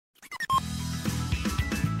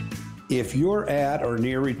If you're at or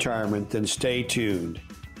near retirement, then stay tuned.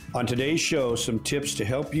 On today's show, some tips to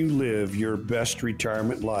help you live your best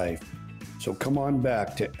retirement life. So come on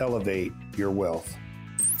back to Elevate Your Wealth.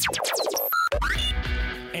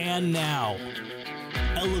 And now,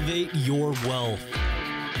 Elevate Your Wealth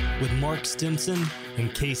with Mark Stimson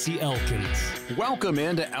and Casey Elkins. Welcome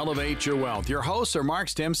into Elevate Your Wealth. Your hosts are Mark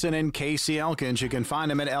Stimson and Casey Elkins. You can find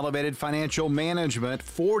them at Elevated Financial Management.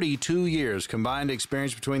 42 years combined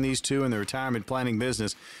experience between these two in the retirement planning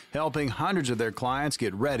business, helping hundreds of their clients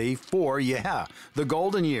get ready for, the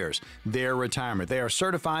golden years, their retirement. They are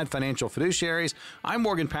certified financial fiduciaries. I'm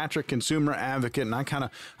Morgan Patrick, consumer advocate, and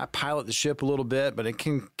I pilot the ship a little bit, but it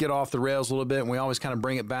can get off the rails a little bit, and we always kind of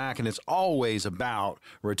bring it back, and it's always about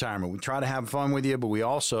retirement. We try to have fun with you, but we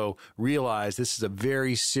also realize this is a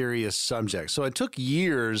very serious subject. So it took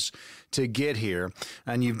years to get here,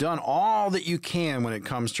 and you've done all that you can when it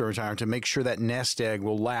comes to retirement to make sure that nest egg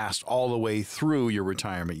will last all the way through your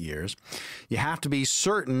retirement years. You have to be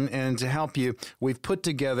certain, and to help you, we've put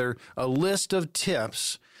together a list of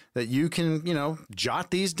tips that you can,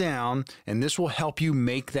 jot these down, and this will help you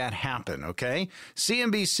make that happen, okay?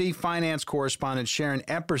 CNBC finance correspondent Sharon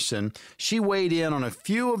Epperson, she weighed in on a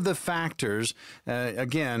few of the factors,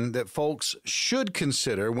 again, that folks should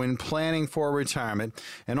consider when planning for retirement.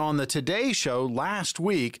 And on the Today Show last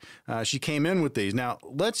week, she came in with these. Now,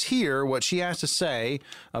 let's hear what she has to say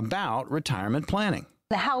about retirement planning.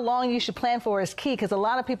 How long you should plan for is key, because a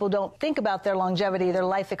lot of people don't think about their longevity, their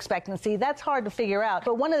life expectancy. That's hard to figure out.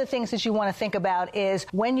 But one of the things that you want to think about is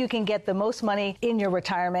when you can get the most money in your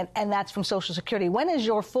retirement, and that's from Social Security. When is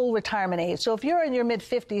your full retirement age? So if you're in your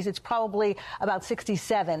mid-50s, it's probably about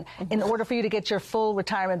 67 in order for you to get your full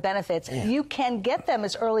retirement benefits. Yeah. You can get them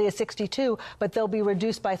as early as 62, but they'll be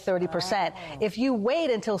reduced by 30%. If you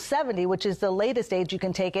wait until 70, which is the latest age you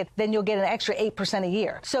can take it, then you'll get an extra 8% a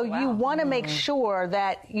year. So you want to make sure that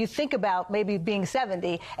you think about maybe being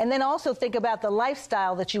 70, and then also think about the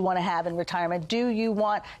lifestyle that you want to have in retirement. Do you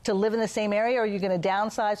want to live in the same area, or are you going to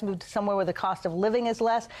downsize, move to somewhere where the cost of living is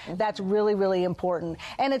less? That's really, really important.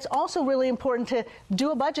 And it's also really important to do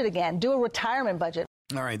a budget again, do a retirement budget.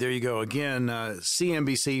 All right, there you go. Again,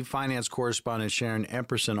 CNBC finance correspondent Sharon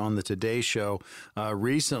Epperson on the Today Show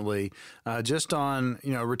recently, just on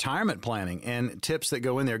retirement planning and tips that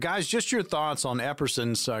go in there. Guys, just your thoughts on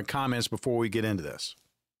Epperson's comments before we get into this.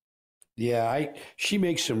 Yeah, she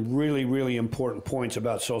makes some really, really important points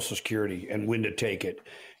about Social Security and when to take it.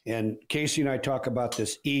 And Casey and I talk about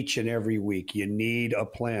this each and every week. You need a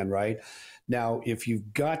plan, right? Now, if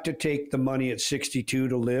you've got to take the money at 62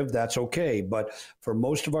 to live, that's okay. But for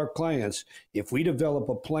most of our clients, if we develop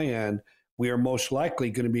a plan, we are most likely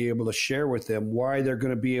going to be able to share with them why they're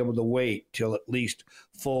going to be able to wait till at least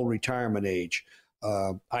full retirement age.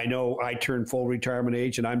 I know I turned full retirement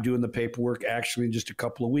age, and I'm doing the paperwork actually in just a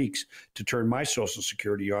couple of weeks to turn my Social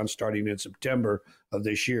Security on starting in September of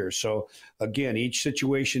this year. So again, each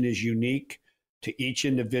situation is unique to each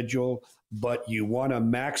individual, but you want to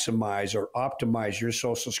maximize or optimize your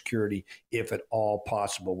Social Security if at all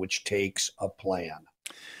possible, which takes a plan.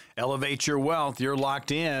 Elevate Your Wealth. You're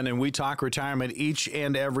locked in, and we talk retirement each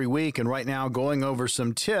and every week. And right now, going over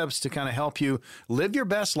some tips to kind of help you live your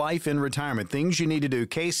best life in retirement. Things you need to do.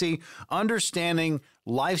 Casey, understanding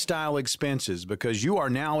lifestyle expenses, because you are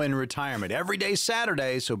now in retirement every day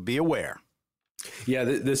Saturday, so be aware. Yeah,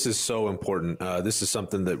 this is so important. This is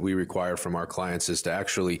something that we require from our clients, is to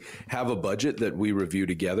actually have a budget that we review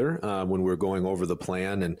together when we're going over the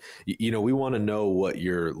plan. And, we want to know what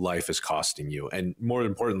your life is costing you. And more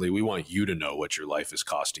importantly, we want you to know what your life is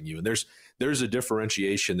costing you. And there's a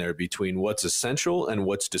differentiation there between what's essential and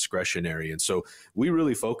what's discretionary. And so we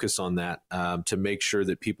really focus on that to make sure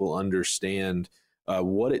that people understand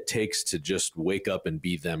what it takes to just wake up and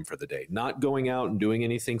be them for the day. Not going out and doing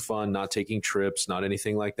anything fun, not taking trips, not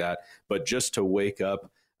anything like that, but just to wake up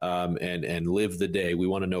and live the day. We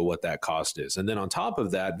want to know what that cost is. And then on top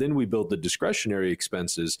of that, then we build the discretionary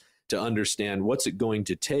expenses to understand what's it going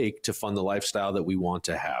to take to fund the lifestyle that we want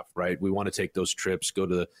to have, right? We want to take those trips, go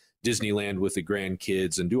to Disneyland with the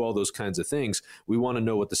grandkids and do all those kinds of things. We want to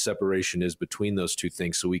know what the separation is between those two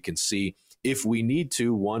things so we can see if we need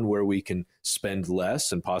to, one, where we can spend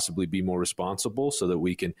less and possibly be more responsible so that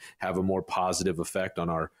we can have a more positive effect on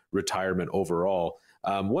our retirement overall.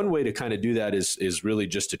 One way to kind of do that is really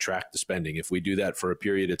just to track the spending. If we do that for a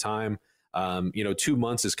period of time, 2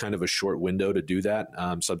 months is kind of a short window to do that.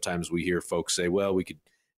 Sometimes we hear folks say, well, we could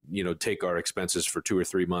take our expenses for 2 or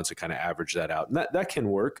 3 months and kind of average that out. And that can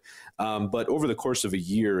work. But over the course of a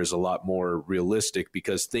year is a lot more realistic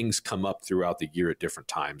because things come up throughout the year at different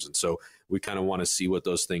times. And so we kind of want to see what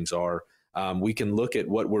those things are. We can look at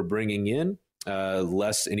what we're bringing in,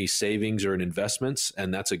 less any savings or in investments,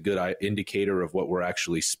 and that's a good indicator of what we're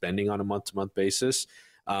actually spending on a month-to-month basis.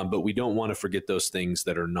 But we don't want to forget those things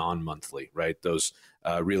that are non-monthly, right? Those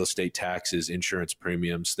real estate taxes, insurance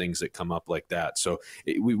premiums, things that come up like that. So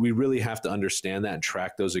we really have to understand that and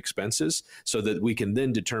track those expenses so that we can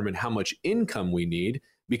then determine how much income we need,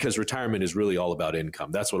 because retirement is really all about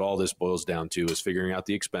income. That's what all this boils down to, is figuring out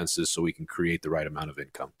the expenses so we can create the right amount of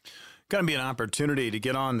income. Going to be an opportunity to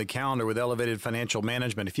get on the calendar with Elevated Financial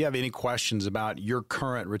Management. If you have any questions about your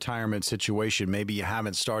current retirement situation, maybe you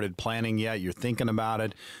haven't started planning yet, you're thinking about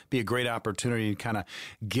it, be a great opportunity to kind of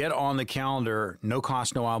get on the calendar, no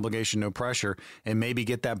cost, no obligation, no pressure, and maybe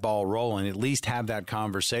get that ball rolling, at least have that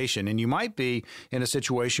conversation. And you might be in a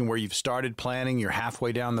situation where you've started planning, you're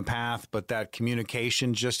halfway down the path, but that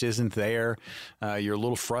communication just isn't there. You're a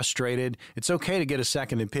little frustrated. It's okay to get a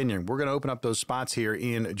second opinion. We're going to open up those spots here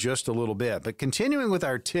in just a little bit. But continuing with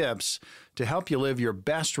our tips to help you live your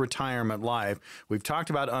best retirement life, we've talked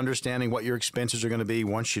about understanding what your expenses are going to be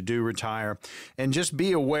once you do retire. And just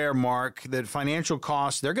be aware, Mark, that financial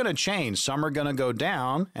costs, they're going to change. Some are going to go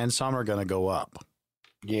down and some are going to go up.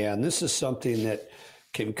 Yeah, and this is something that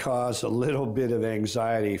can cause a little bit of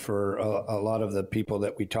anxiety for a lot of the people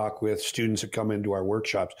that we talk with, students that come into our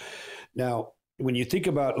workshops. Now, when you think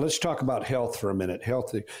about, let's talk about health for a minute.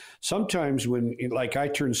 Health, sometimes when, like I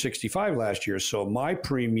turned 65 last year, so my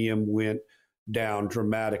premium went down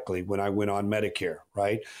dramatically when I went on Medicare,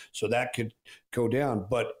 right? So that could go down.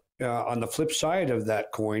 But on the flip side of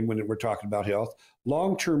that coin, when we're talking about health,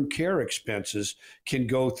 long-term care expenses can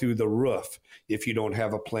go through the roof if you don't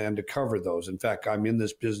have a plan to cover those. In fact, I'm in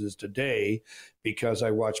this business today because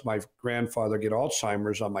I watched my grandfather get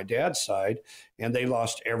Alzheimer's on my dad's side, and they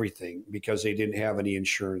lost everything because they didn't have any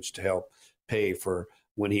insurance to help pay for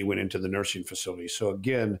when he went into the nursing facility. So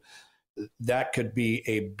again, that could be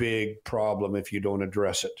a big problem if you don't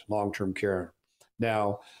address it, long-term care.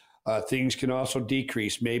 Now, things can also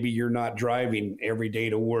decrease. Maybe you're not driving every day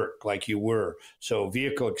to work like you were, so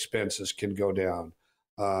vehicle expenses can go down.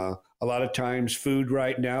 A lot of times food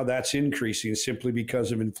right now, that's increasing simply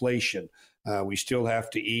because of inflation. We still have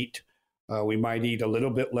to eat. We might eat a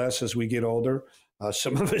little bit less as we get older.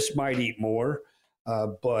 Some of us might eat more,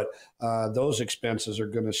 but those expenses are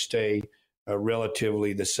going to stay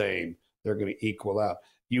relatively the same. They're going to equal out.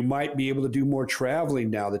 You might be able to do more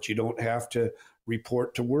traveling now that you don't have to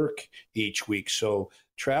report to work each week. So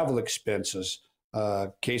travel expenses,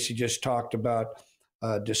 Casey just talked about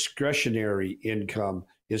discretionary income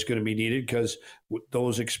is going to be needed because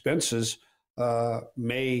those expenses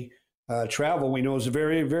travel, we know, is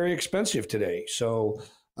very, very expensive today. So,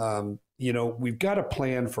 we've got a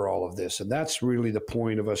plan for all of this. And that's really the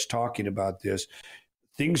point of us talking about this.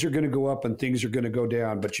 Things are going to go up and things are going to go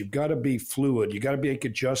down, but you've got to be fluid. You got to make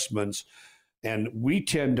adjustments. And we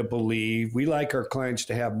tend to believe, we like our clients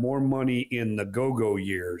to have more money in the go-go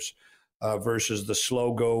years versus the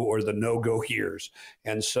slow-go or the no-go years.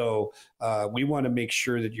 And so we want to make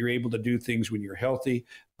sure that you're able to do things when you're healthy,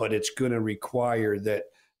 but it's going to require that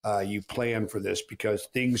you plan for this because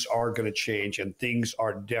things are going to change and things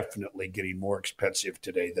are definitely getting more expensive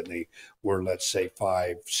today than they were, let's say,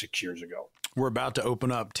 5-6 years ago. We're about to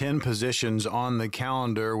open up 10 positions on the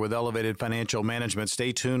calendar with Elevated Financial Management.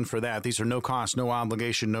 Stay tuned for that. These are no cost, no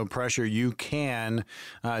obligation, no pressure. You can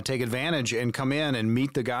take advantage and come in and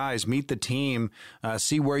meet the guys, meet the team,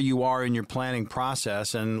 see where you are in your planning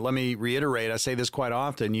process. And let me reiterate, I say this quite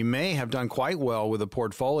often, you may have done quite well with a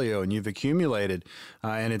portfolio and you've accumulated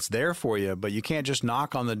and it's there for you, but you can't just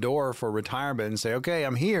knock on the door for retirement and say, okay,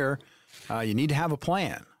 I'm here. You need to have a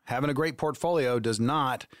plan. Having a great portfolio does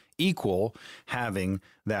not equal having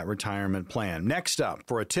that retirement plan. Next up,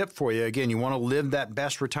 for a tip for you, again, you want to live that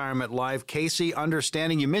best retirement life. Casey,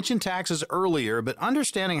 understanding, you mentioned taxes earlier, but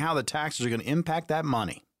understanding how the taxes are going to impact that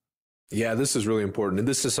money. Yeah, this is really important. And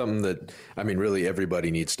this is something that, really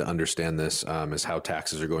everybody needs to understand this, is how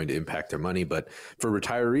taxes are going to impact their money. But for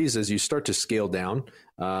retirees, as you start to scale down,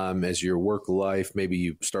 as your work life, maybe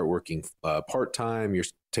you start working part-time, you're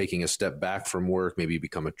taking a step back from work, maybe you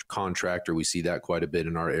become a contractor. We see that quite a bit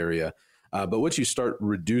in our area. But once you start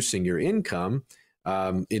reducing your income,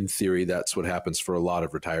 in theory, that's what happens for a lot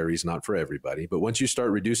of retirees, not for everybody. But once you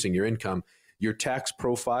start reducing your income, your tax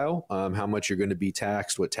profile, how much you're going to be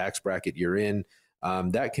taxed, what tax bracket you're in,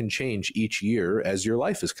 that can change each year as your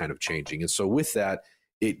life is kind of changing. And so with that,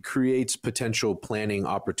 it creates potential planning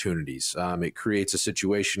opportunities. It creates a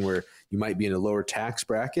situation where you might be in a lower tax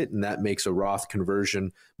bracket, and that makes a Roth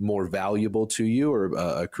conversion more valuable to you,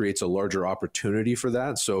 or creates a larger opportunity for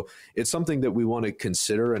that. So it's something that we want to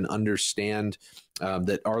consider and understand,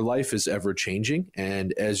 that our life is ever changing.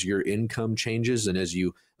 And as your income changes and as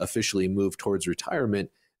you officially move towards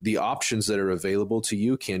retirement, the options that are available to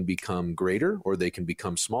you can become greater or they can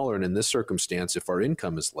become smaller. And in this circumstance, if our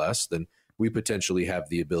income is less, then we potentially have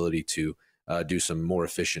the ability to do some more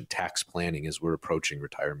efficient tax planning as we're approaching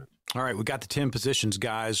retirement. All right, we got the 10 positions,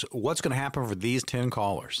 guys. What's going to happen for these 10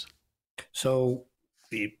 callers? So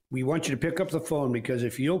we want you to pick up the phone, because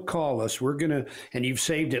if you'll call us, we're going to, and you've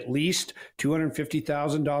saved at least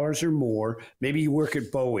 $250,000 or more, maybe you work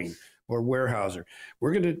at Boeing or Weyerhaeuser,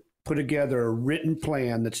 we're going to put together a written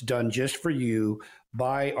plan that's done just for you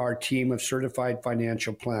by our team of certified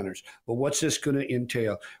financial planners. But what's this going to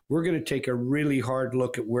entail? We're going to take a really hard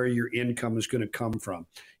look at where your income is going to come from.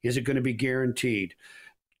 Is it going to be guaranteed?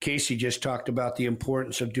 Casey just talked about the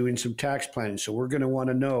importance of doing some tax planning. So we're going to want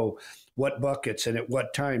to know what buckets and at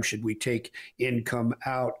what time should we take income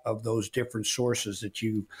out of those different sources that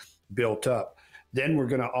you built up. Then we're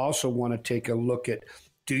going to also want to take a look at,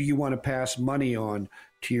 do you want to pass money on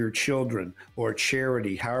to your children or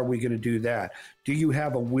charity? How are we going to do that? Do you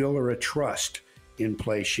have a will or a trust in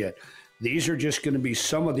place yet? These are just going to be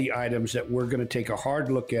some of the items that we're going to take a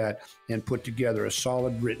hard look at and put together a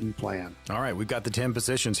solid written plan. All right, we've got the 10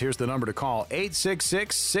 positions. Here's the number to call,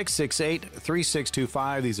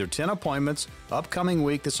 866-668-3625. These are 10 appointments, upcoming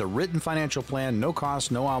week. This is a written financial plan, no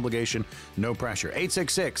cost, no obligation, no pressure.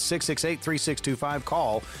 866-668-3625.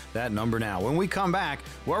 Call that number now. When we come back,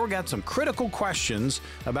 well, we've got some critical questions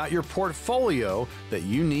about your portfolio that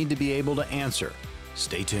you need to be able to answer.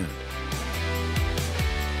 Stay tuned.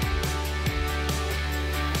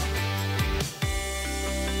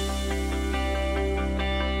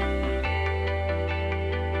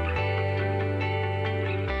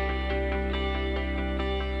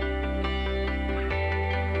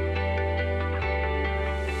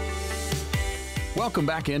 Welcome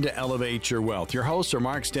back into Elevate Your Wealth. Your hosts are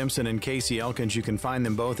Mark Stimson and Casey Elkins. You can find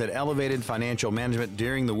them both at Elevated Financial Management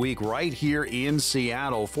during the week right here in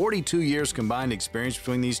Seattle. 42 years combined experience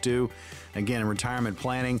between these two. Again, in retirement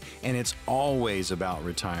planning, and it's always about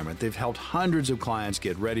retirement. They've helped hundreds of clients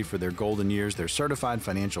get ready for their golden years. They're certified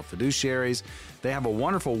financial fiduciaries. They have a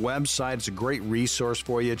wonderful website. It's a great resource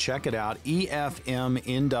for you. Check it out, efmnw.com,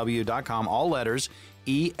 all letters,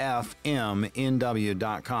 efmnw.com.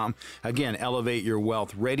 Again, Elevate Your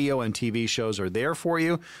Wealth radio and TV shows are there for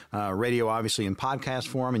you. Radio, obviously, in podcast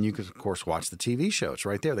form, and you can, of course, watch the TV show. It's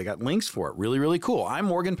right there. They got links for it. Really, really cool. I'm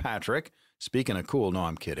Morgan Patrick. Speaking of cool, no,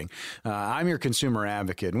 I'm kidding. I'm your consumer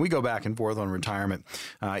advocate, and we go back and forth on retirement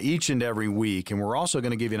each and every week. And we're also going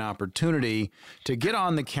to give you an opportunity to get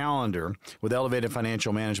on the calendar with Elevated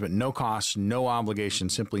Financial Management. No cost, no obligation,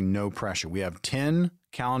 simply no pressure. We have 10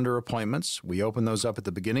 calendar appointments. We open those up at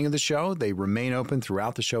the beginning of the show. They remain open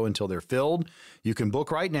throughout the show until they're filled. You can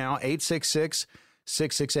book right now,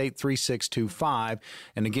 866-668-3625.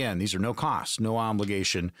 And again, these are no cost, no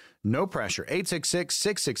obligation, no pressure.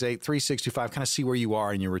 866-668-3625. Kind of see where you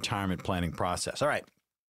are in your retirement planning process. All right.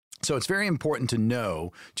 So it's very important to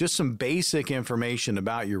know just some basic information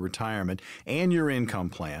about your retirement and your income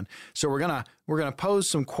plan. So we're gonna pose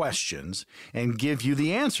some questions and give you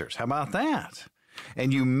the answers. How about that?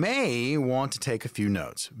 And you may want to take a few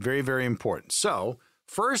notes. Very, very important. So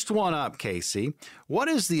first one up, Casey, what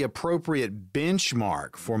is the appropriate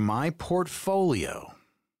benchmark for my portfolio?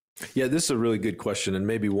 Yeah, this is a really good question, and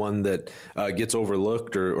maybe one that gets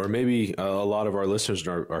overlooked, or maybe a lot of our listeners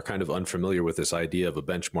are kind of unfamiliar with this idea of a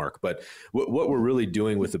benchmark. But what we're really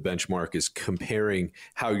doing with a benchmark is comparing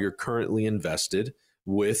how you're currently invested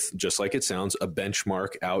with, just like it sounds, a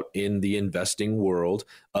benchmark out in the investing world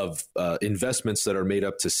of investments that are made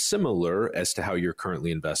up to similar as to how you're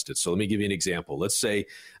currently invested. So let me give you an example. Let's say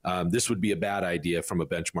this would be a bad idea from a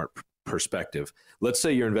benchmark perspective. Let's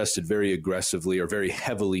say you're invested very aggressively or very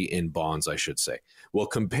heavily in bonds, I should say. Well,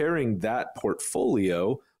 comparing that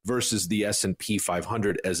portfolio versus the S&P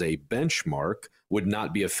 500 as a benchmark would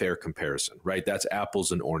not be a fair comparison, right? That's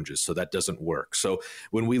apples and oranges, so that doesn't work. So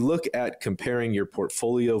when we look at comparing your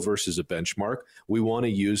portfolio versus a benchmark, we want to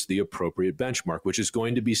use the appropriate benchmark, which is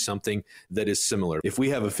going to be something that is similar. If we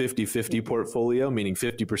have a 50-50 portfolio, meaning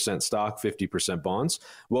 50% stock, 50% bonds,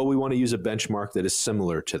 well, we want to use a benchmark that is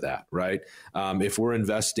similar to that, right? If we're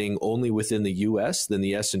investing only within the U.S., then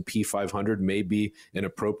the S&P 500 may be an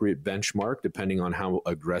appropriate benchmark, depending on how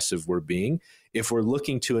aggressive we're being. If we're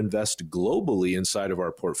looking to invest globally inside of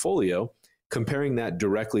our portfolio, comparing that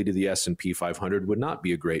directly to the S&P 500 would not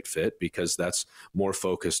be a great fit because that's more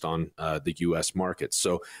focused on the U.S. market.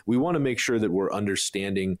 So we want to make sure that we're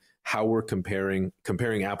understanding how we're comparing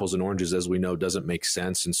apples and oranges, as we know, doesn't make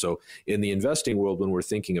sense. And so in the investing world, when we're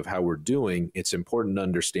thinking of how we're doing, it's important to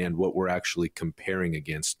understand what we're actually comparing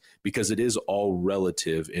against, because it is all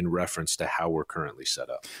relative in reference to how we're currently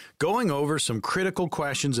set up. Going over some critical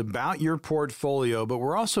questions about your portfolio, but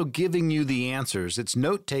we're also giving you the answers. It's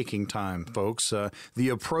note-taking time, folks. The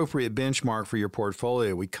appropriate benchmark for your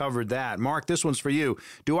portfolio. We covered that. Mark, this one's for you.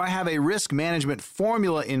 Do I have a risk management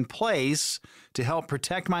formula in place to help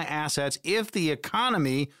protect my assets if the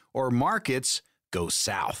economy or markets go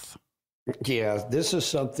south? Yeah, this is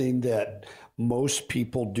something that most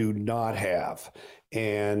people do not have.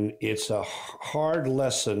 And it's a hard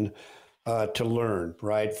lesson to learn,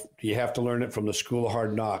 right? You have to learn it from the school of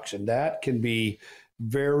hard knocks. And that can be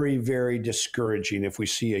very, very discouraging if we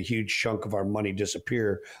see a huge chunk of our money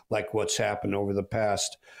disappear, like what's happened over the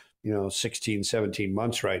past, 16, 17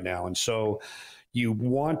 months right now. And so you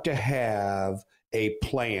want to have a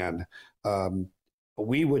plan.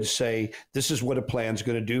 We would say this is what a plan is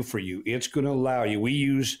going to do for you. It's going to allow you. We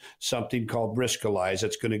use something called Riskalyze.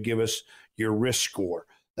 It's going to give us your risk score.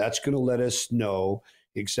 That's going to let us know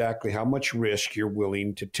exactly how much risk you're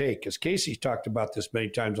willing to take. As Casey talked about this many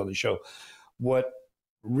times on the show, what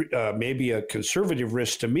maybe a conservative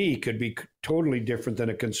risk to me could be totally different than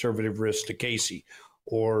a conservative risk to Casey.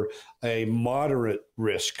 Or a moderate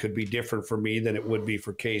risk could be different for me than it would be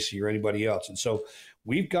for Casey or anybody else. And so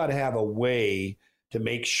we've got to have a way to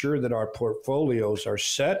make sure that our portfolios are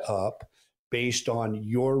set up based on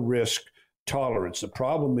your risk tolerance. The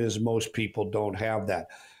problem is most people don't have that.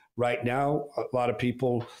 Right now, a lot of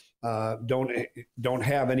people don't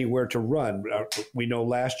have anywhere to run. We know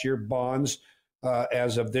last year bonds,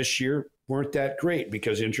 as of this year, weren't that great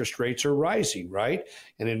because interest rates are rising, right?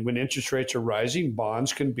 And then when interest rates are rising,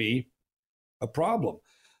 bonds can be a problem.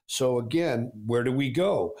 So again, where do we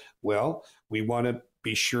go? Well, we want to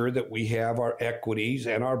be sure that we have our equities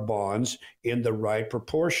and our bonds in the right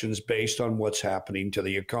proportions based on what's happening to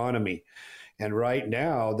the economy. And right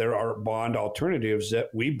now, there are bond alternatives that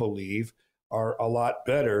we believe are a lot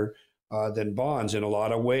better than bonds in a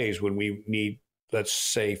lot of ways when we need, let's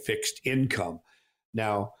say, fixed income.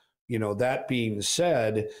 Now, that being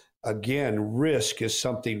said, again, risk is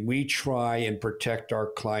something we try and protect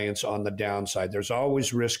our clients on the downside. There's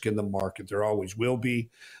always risk in the market. There always will be,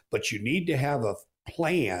 but you need to have a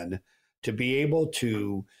plan to be able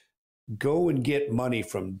to go and get money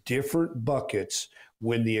from different buckets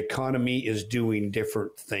when the economy is doing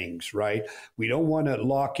different things, right? We don't want to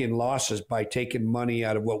lock in losses by taking money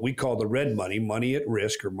out of what we call the red money, money at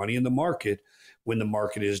risk or money in the market, when the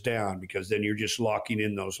market is down, because then you're just locking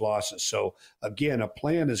in those losses. So again, a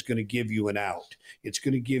plan is going to give you an out. It's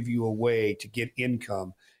going to give you a way to get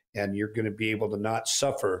income, and you're going to be able to not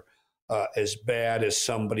suffer as bad as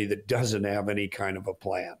somebody that doesn't have any kind of a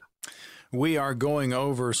plan. We are going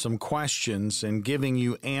over some questions and giving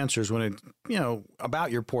you answers when about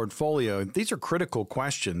your portfolio. These are critical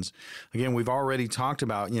questions. Again, we've already talked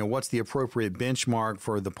about, what's the appropriate benchmark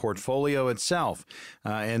for the portfolio itself.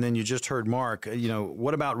 And then you just heard Mark,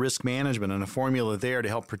 what about risk management and a formula there to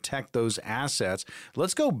help protect those assets?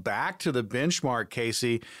 Let's go back to the benchmark,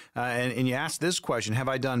 Casey. And you asked this question, have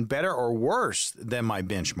I done better or worse than my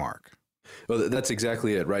benchmark? Well, that's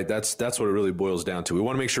exactly it, right? That's what it really boils down to. We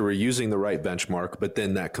want to make sure we're using the right benchmark, but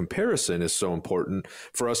then that comparison is so important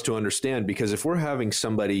for us to understand, because if we're having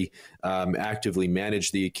somebody actively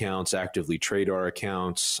manage the accounts, actively trade our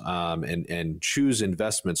accounts, and choose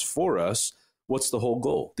investments for us, what's the whole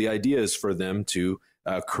goal? The idea is for them to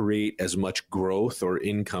create as much growth or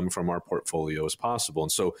income from our portfolio as possible.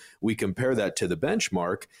 And so we compare that to the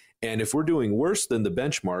benchmark. And if we're doing worse than the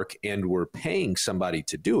benchmark and we're paying somebody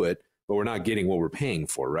to do it, but we're not getting what we're paying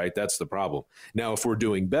for, right? That's the problem. Now, if we're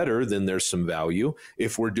doing better, then there's some value.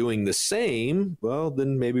 If we're doing the same, well,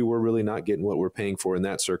 then maybe we're really not getting what we're paying for in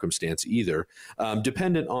that circumstance either,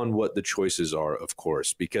 dependent on what the choices are, of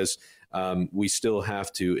course, because we still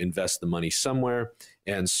have to invest the money somewhere.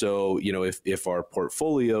 And so, if our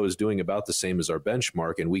portfolio is doing about the same as our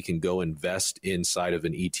benchmark and we can go invest inside of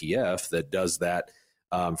an ETF that does that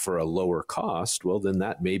for a lower cost, well, then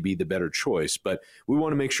that may be the better choice. But we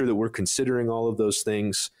want to make sure that we're considering all of those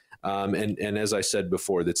things. And as I said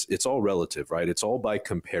before, it's all relative, right? It's all by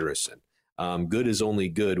comparison. Good is only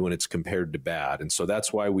good when it's compared to bad. And so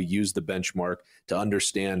that's why we use the benchmark to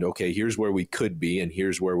understand, okay, here's where we could be and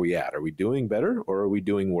here's where we at. Are we doing better or are we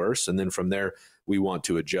doing worse? And then from there, we want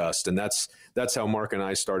to adjust. And that's how Mark and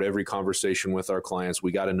I start every conversation with our clients.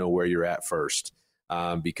 We got to know where you're at first.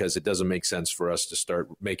 because it doesn't make sense for us to start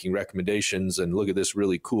making recommendations and look at this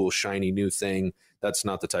really cool, shiny new thing. That's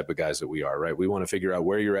not the type of guys that we are, right? We want to figure out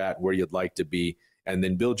where you're at, where you'd like to be, and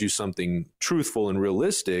then build you something truthful and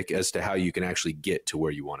realistic as to how you can actually get to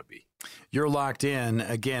where you want to be. You're locked in.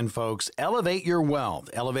 Again, folks, Elevate Your Wealth.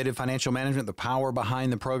 Elevated Financial Management, the power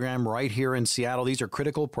behind the program right here in Seattle. These are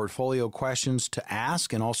critical portfolio questions to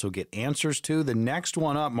ask and also get answers to. The next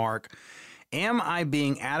one up, Mark, am I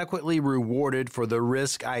being adequately rewarded for the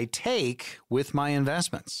risk I take with my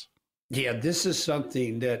investments? Yeah, this is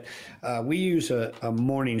something that we use a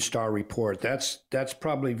Morningstar report. That's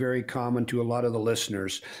probably very common to a lot of the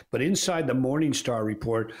listeners. But inside the Morningstar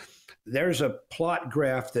report, there's a plot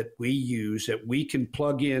graph that we use that we can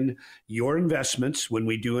plug in your investments when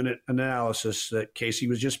we do an analysis that Casey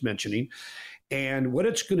was just mentioning. And what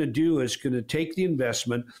it's going to do is going to take the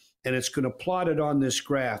investment and it's going to plot it on this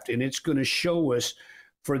graph, and it's going to show us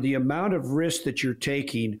for the amount of risk that you're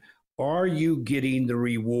taking, are you getting the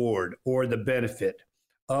reward or the benefit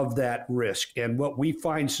of that risk? And what we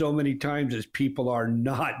find so many times is people are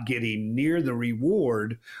not getting near the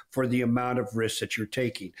reward for the amount of risk that you're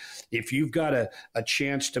taking. If you've got a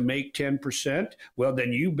chance to make 10%, well,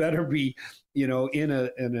 then you better be, in an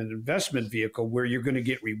investment vehicle where you're going to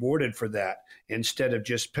get rewarded for that instead of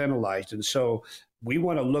just penalized. And so we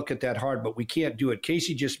want to look at that hard, but we can't do it.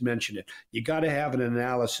 Casey just mentioned it. You got to have an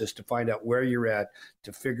analysis to find out where you're at,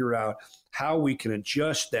 to figure out how we can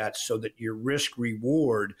adjust that so that your risk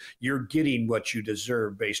reward, you're getting what you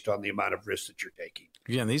deserve based on the amount of risk that you're taking.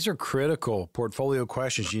 Again, these are critical portfolio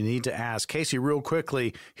questions you need to ask. Casey, real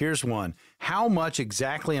quickly, here's one. How much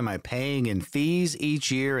exactly am I paying in fees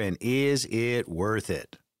each year, and is it worth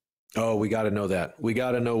it? Oh, we got to know that. We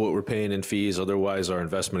got to know what we're paying in fees. Otherwise, our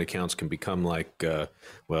investment accounts can become like,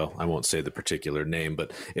 well, I won't say the particular name,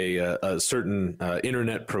 but a certain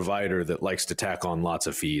internet provider that likes to tack on lots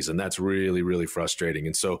of fees. And that's really, really frustrating.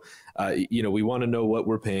 And so, we want to know what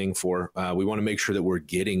we're paying for. We want to make sure that we're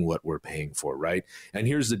getting what we're paying for, right? And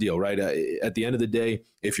here's the deal, right? At the end of the day,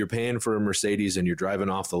 if you're paying for a Mercedes and you're driving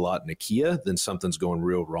off the lot in a Kia, then something's going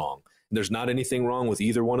real wrong. There's not anything wrong with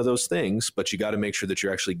either one of those things, but you got to make sure that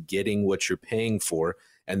you're actually getting what you're paying for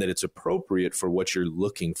and that it's appropriate for what you're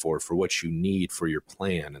looking for what you need for your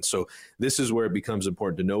plan. And so this is where it becomes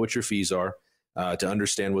important to know what your fees are, to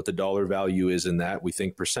understand what the dollar value is in that. We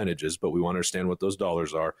think percentages, but we want to understand what those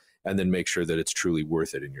dollars are and then make sure that it's truly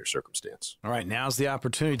worth it in your circumstance. All right, now's the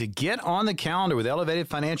opportunity to get on the calendar with Elevated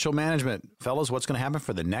Financial Management. Fellas, what's going to happen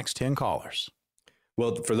for the next 10 callers?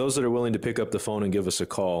 Well, for those that are willing to pick up the phone and give us a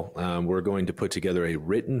call, we're going to put together a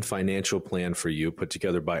written financial plan for you, put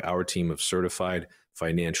together by our team of certified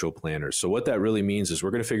financial planners. So what that really means is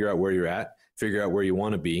we're going to figure out where you're at, figure out where you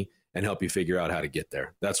want to be, and help you figure out how to get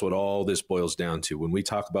there. That's what all this boils down to. When we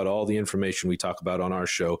talk about all the information we talk about on our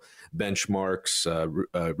show, benchmarks,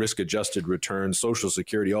 risk-adjusted returns, Social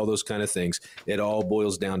Security, all those kind of things, it all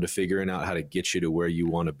boils down to figuring out how to get you to where you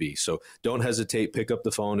want to be. So don't hesitate. Pick up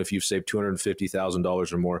the phone. If you've saved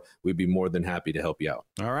 $250,000 or more, we'd be more than happy to help you out.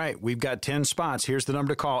 All right. We've got 10 spots. Here's the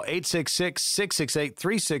number to call,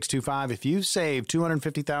 866-668-3625. If you've saved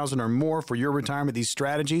 $250,000 or more for your retirement, these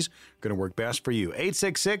strategies are going to work best for you.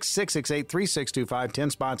 866-668-3625,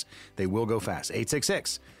 10 spots. They will go fast.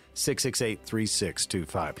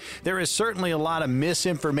 866-668-3625. There is certainly a lot of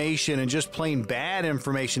misinformation and just plain bad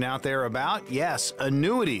information out there about, yes,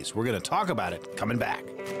 annuities. We're going to talk about it coming back.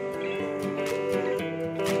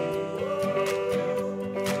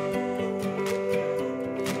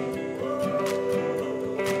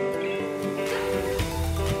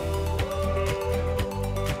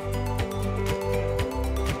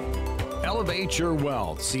 Elevate Your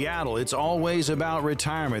Wealth. Seattle, it's always about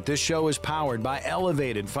retirement. This show is powered by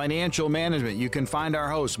Elevated Financial Management. You can find our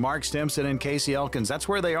hosts, Mark Stimson and Casey Elkins. That's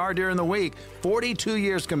where they are during the week. 42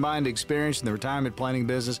 years combined experience in the retirement planning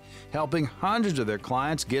business, helping hundreds of their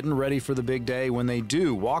clients getting ready for the big day when they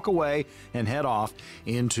do walk away and head off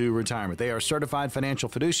into retirement. They are certified financial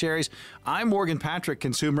fiduciaries. I'm Morgan Patrick,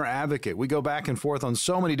 consumer advocate. We go back and forth on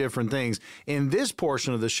so many different things. In this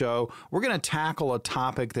portion of the show, we're going to tackle a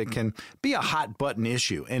topic that can be a hot button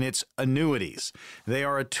issue, and it's annuities. They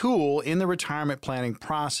are a tool in the retirement planning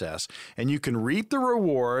process, and you can reap the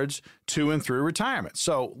rewards to and through retirement.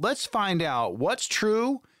 So let's find out what's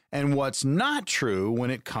true and what's not true when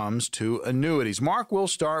it comes to annuities. Mark, we'll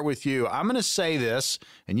start with you. I'm going to say this,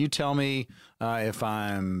 and you tell me if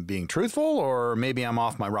I'm being truthful or maybe I'm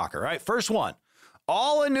off my rocker. All right, first one.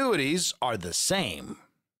 All annuities are the same.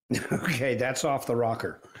 Okay, that's off the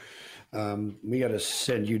rocker. We got to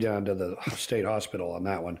send you down to the state hospital on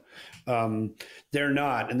that one. They're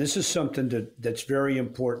not. And this is something that's very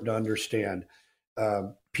important to understand.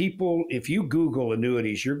 People, if you Google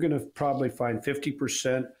annuities, you're going to probably find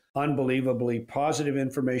 50% unbelievably positive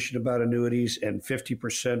information about annuities and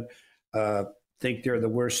 50% think they're the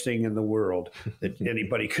worst thing in the world that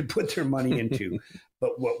anybody could put their money into.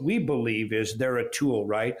 But what we believe is they're a tool,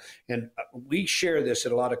 right? And we share this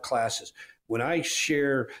at a lot of classes. When I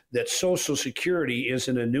share that Social Security is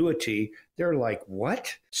an annuity, they're like,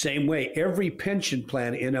 what? Same way, every pension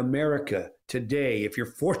plan in America today, if you're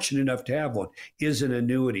fortunate enough to have one, is an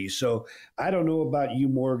annuity. So I don't know about you,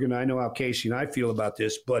 Morgan. I know how Casey and I feel about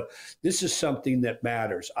this, but this is something that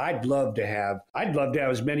matters. I'd love to have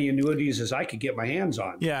as many annuities as I could get my hands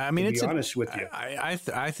on. Yeah, I mean, to be honest with you.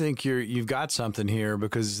 I think you've got something here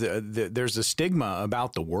because there's a stigma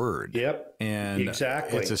about the word. Yep. And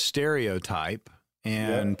exactly. It's a stereotype.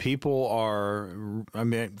 And people are, I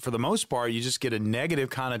mean, for the most part, you just get a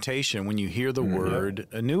negative connotation when you hear the word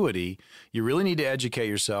annuity. You really need to educate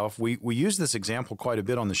yourself. We use this example quite a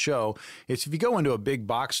bit on the show. It's if you go into a big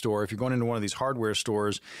box store, if you're going into one of these hardware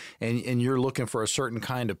stores and you're looking for a certain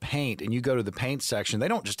kind of paint and you go to the paint section, they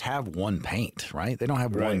don't just have one paint, right? They don't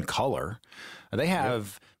have one color. They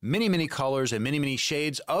have many, many colors and many, many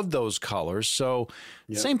shades of those colors. So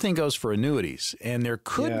same thing goes for annuities. And there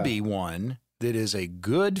could be one that is a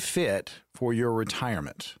good fit for your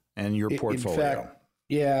retirement and your portfolio.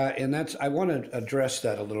 In fact, and I want to address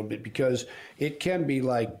that a little bit because it can be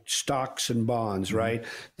like stocks and bonds, right?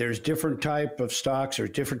 There's different type of stocks or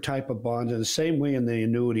different type of bonds in the same way in the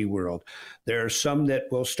annuity world. There are some that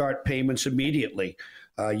will start payments immediately.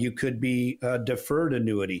 You could be a deferred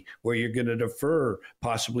annuity where you're going to defer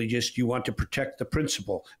possibly just you want to protect the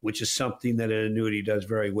principal, which is something that an annuity does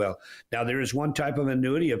very well. Now, there is one type of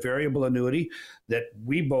annuity, a variable annuity, that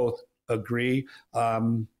we both agree.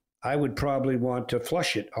 I would probably want to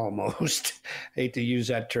flush it almost. Hate to use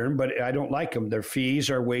that term, but I don't like them. Their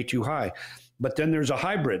fees are way too high. But then there's a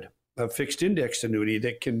hybrid, a fixed index annuity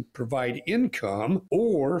that can provide income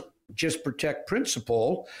or just protect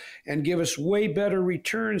principal and give us way better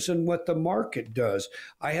returns than what the market does.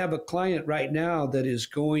 I have a client right now that is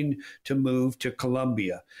going to move to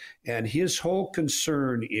Colombia, and his whole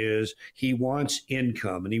concern is he wants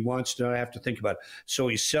income and he wants to not have to think about it. So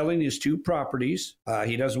he's selling his 2 properties.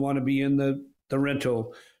 He doesn't want to be in the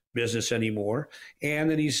rental business anymore.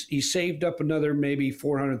 And then he's saved up another maybe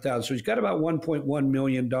 $400,000. So he's got about $1.1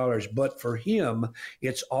 million. But for him,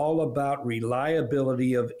 it's all about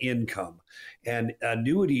reliability of income. And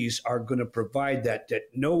annuities are going to provide that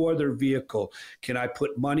no other vehicle can I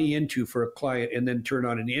put money into for a client and then turn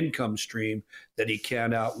on an income stream that he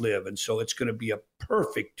can't outlive. And so it's going to be a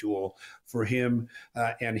perfect tool for him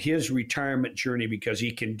and his retirement journey because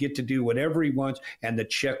he can get to do whatever he wants and the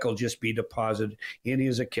check will just be deposited in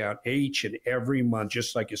his account each and every month,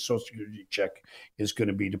 just like his Social Security check is going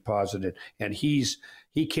to be deposited. And he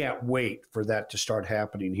can't wait for that to start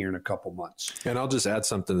happening here in a couple months. And I'll just add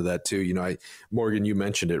something to that too. Morgan, you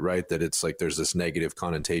mentioned it, right? That it's like there's this negative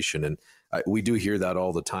connotation, and we do hear that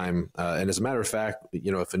all the time. And as a matter of fact,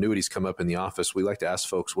 if annuities come up in the office, we like to ask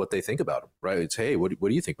folks what they think about them, right? It's, hey, what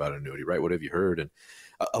do you think about an annuity, right? What have you heard? And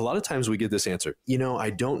a lot of times we get this answer, I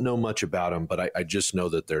don't know much about them, but I just know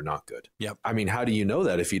that they're not good. Yep. I mean, how do you know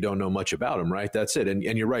that if you don't know much about them, right? That's it. And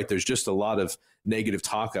you're right. There's just a lot of negative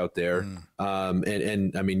talk out there.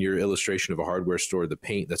 And I mean, your illustration of a hardware store, the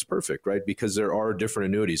paint, that's perfect, right? Because there are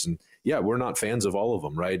different annuities and we're not fans of all of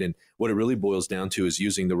them, right? And what it really boils down to is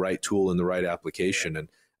using the right tool and the right application. And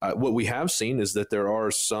what we have seen is that there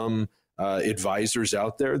are some advisors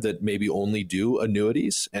out there that maybe only do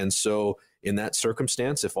annuities. And so in that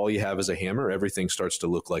circumstance, if all you have is a hammer, everything starts to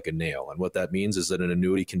look like a nail. And what that means is that an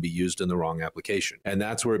annuity can be used in the wrong application. And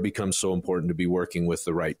that's where it becomes so important to be working with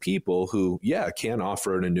the right people who, can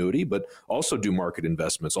offer an annuity, but also do market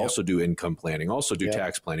investments, also do income planning, also do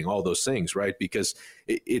tax planning, all those things, right? Because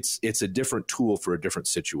it's a different tool for a different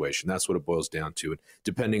situation. That's what it boils down to. And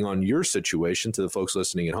depending on your situation, to the folks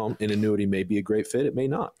listening at home, an annuity may be a great fit. It may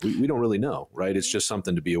not. We don't really know, right? It's just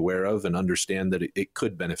something to be aware of and understand that it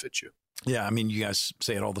could benefit you. Yeah, I mean, you guys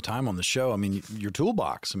say it all the time on the show. I mean, your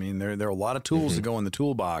toolbox. I mean, there are a lot of tools that go in the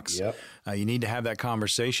toolbox. Yep. You need to have that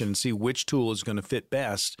conversation and see which tool is going to fit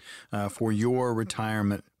best for your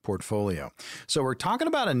retirement portfolio. So we're talking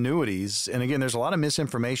about annuities. And again, there's a lot of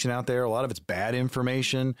misinformation out there. A lot of it's bad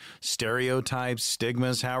information, stereotypes,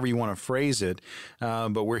 stigmas, however you want to phrase it.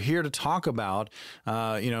 But we're here to talk about,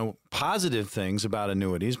 positive things about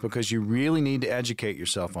annuities because you really need to educate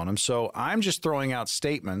yourself on them. So I'm just throwing out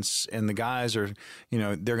statements and the guys are,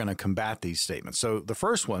 they're going to combat these statements. So the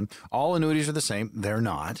first one, all annuities are the same. They're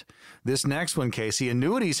not. This next one, Casey,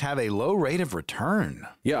 annuities have a low rate of return.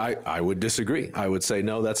 Yeah, I would disagree. I would say,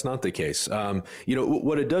 no, that's not the case.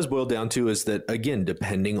 What it does boil down to is that, again,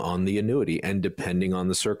 depending on the annuity and depending on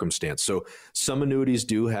the circumstance. So some annuities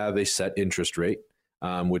do have a set interest rate,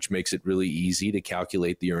 which makes it really easy to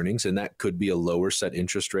calculate the earnings. And that could be a lower set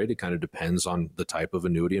interest rate. It kind of depends on the type of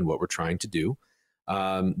annuity and what we're trying to do.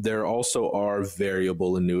 There also are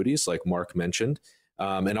variable annuities, like Mark mentioned.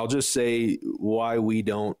 And I'll just say why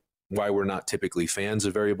we're not typically fans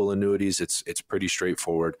of variable annuities. It's pretty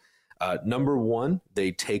straightforward. Number one,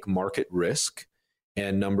 they take market risk.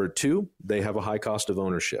 And number two, they have a high cost of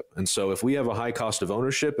ownership. And so if we have a high cost of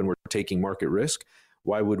ownership and we're taking market risk,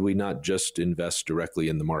 why would we not just invest directly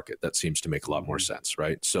in the market? That seems to make a lot more sense,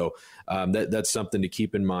 right? So that's something to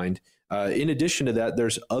keep in mind. In addition to that,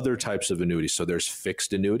 there's other types of annuities. So there's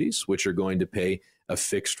fixed annuities, which are going to pay a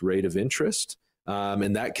fixed rate of interest.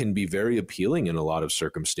 And that can be very appealing in a lot of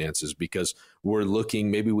circumstances because we're looking,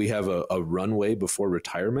 maybe we have a runway before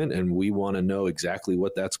retirement and we want to know exactly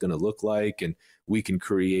what that's going to look like. And we can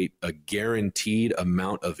create a guaranteed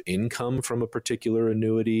amount of income from a particular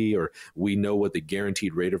annuity, or we know what the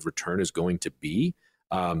guaranteed rate of return is going to be.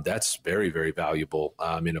 That's very, very valuable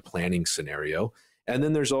in a planning scenario. And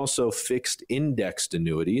then there's also fixed indexed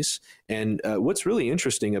annuities. And what's really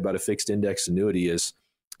interesting about a fixed indexed annuity is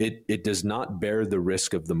it does not bear the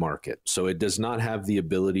risk of the market. So it does not have the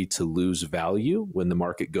ability to lose value when the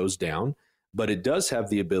market goes down, but it does have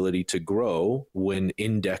the ability to grow when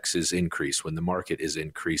indexes increase, when the market is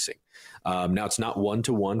increasing. Now, it's not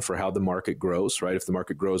one-to-one for how the market grows, right? If the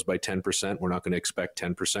market grows by 10%, we're not going to expect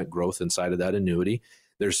 10% growth inside of that annuity.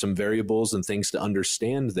 There's some variables and things to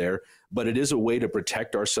understand there, but it is a way to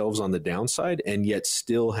protect ourselves on the downside and yet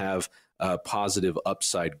still have positive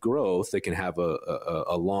upside growth that can have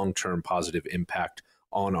a long-term positive impact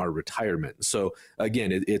on our retirement. So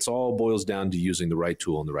again, it's all boils down to using the right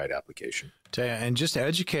tool and the right application. And just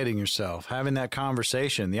educating yourself, having that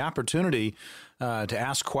conversation, the opportunity to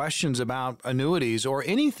ask questions about annuities or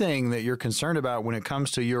anything that you're concerned about when it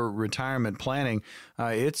comes to your retirement planning.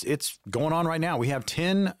 It's going on right now. We have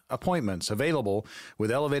 10 appointments available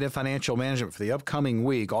with Elevated Financial Management for the upcoming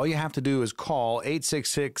week. All you have to do is call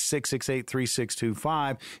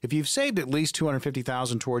 866-668-3625. If you've saved at least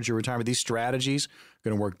 $250,000 towards your retirement, these strategies are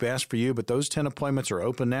going to work best for you. But those 10 appointments are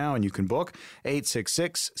open now, and you can book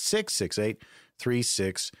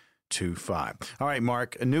 866-668-3625. All right,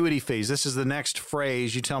 Mark, annuity fees. This is the next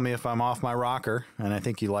phrase. You tell me if I'm off my rocker, and I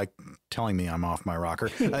think you like telling me I'm off my rocker.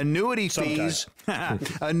 Annuity fees.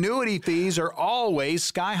 Annuity fees are always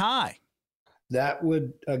sky high. That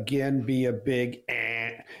would, again, be a big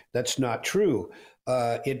That's not true.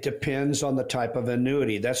 It depends on the type of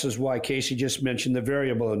annuity. This is why Casey just mentioned the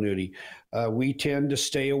variable annuity. We tend to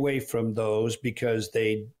stay away from those because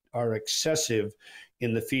they are excessive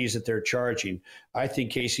in the fees that they're charging. I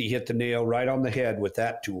think Casey hit the nail right on the head with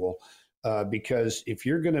that tool, because if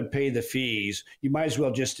you're going to pay the fees, you might as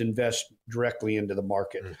well just invest directly into the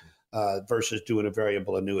market versus doing a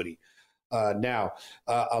variable annuity. Now,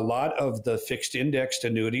 a lot of the fixed indexed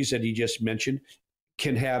annuities that he just mentioned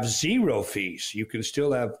can have zero fees. You can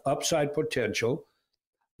still have upside potential,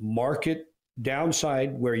 market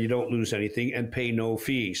downside where you don't lose anything, and pay no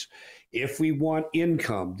fees. If we want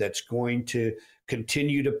income that's going to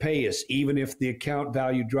continue to pay us, even if the account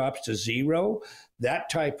value drops to zero, that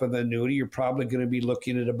type of annuity, you're probably going to be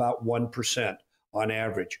looking at about 1% on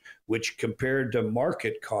average, which compared to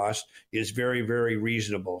market cost is very, very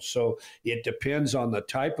reasonable. So it depends on the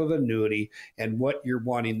type of annuity and what you're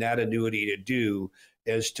wanting that annuity to do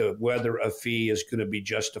as to whether a fee is going to be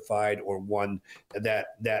justified or one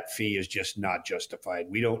that fee is just not justified.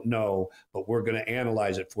 We don't know, but we're going to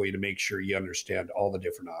analyze it for you to make sure you understand all the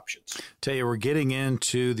different options. Tell you, we're getting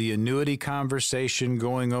into the annuity conversation,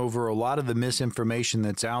 going over a lot of the misinformation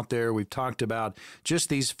that's out there. We've talked about just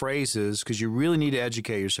these phrases because you really need to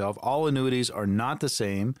educate yourself. All annuities are not the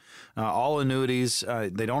same. All annuities,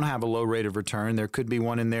 they don't have a low rate of return. There could be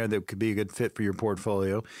one in there that could be a good fit for your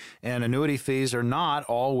portfolio. And annuity fees are not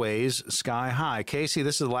always sky high. Casey,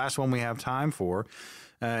 this is the last one we have time for.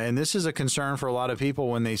 And this is a concern for a lot of people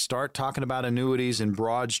when they start talking about annuities in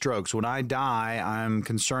broad strokes. When I die, I'm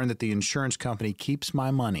concerned that the insurance company keeps my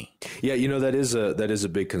money. Yeah, that is a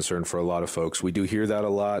big concern for a lot of folks. We do hear that a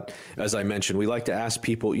lot. As I mentioned, we like to ask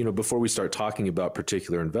people, before we start talking about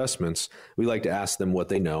particular investments, we like to ask them what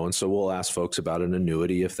they know. And so we'll ask folks about an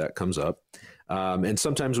annuity if that comes up. And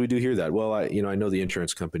sometimes we do hear that. Well, I know the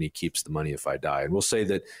insurance company keeps the money if I die. And we'll say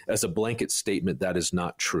that as a blanket statement, that is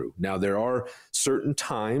not true. Now, there are certain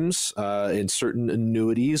times in certain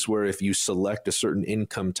annuities where if you select a certain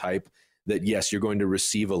income type, that yes, you're going to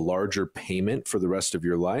receive a larger payment for the rest of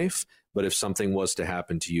your life, but if something was to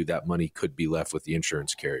happen to you, that money could be left with the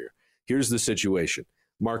insurance carrier. Here's the situation.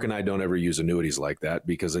 Mark and I don't ever use annuities like that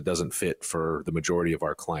because it doesn't fit for the majority of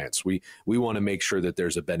our clients. We want to make sure that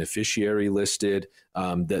there's a beneficiary listed,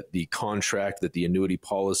 that the contract, that the annuity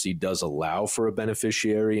policy does allow for a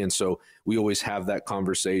beneficiary. And so we always have that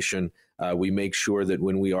conversation. We make sure that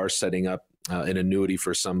when we are setting up an annuity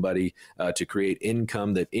for somebody to create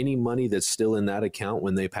income, that any money that's still in that account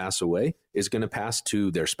when they pass away is going to pass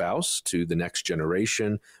to their spouse, to the next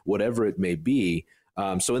generation, whatever it may be.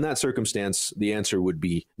 So in that circumstance, the answer would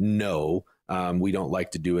be no. We don't like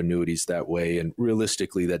to do annuities that way. And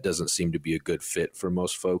realistically, that doesn't seem to be a good fit for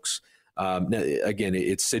most folks. Now, again,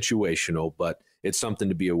 it's situational, but it's something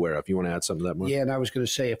to be aware of. You want to add something to that, Mark? Yeah, and I was going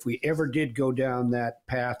to say, if we ever did go down that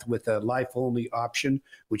path with a life-only option,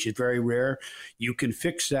 which is very rare, you can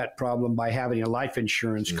fix that problem by having a life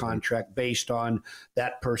insurance contract based on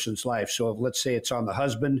that person's life. So if, let's say it's on the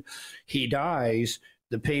husband, he dies,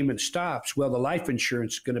 the payment stops. Well, the life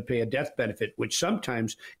insurance is going to pay a death benefit, which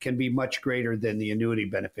sometimes can be much greater than the annuity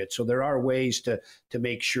benefit. So there are ways to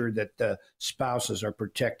make sure that the spouses are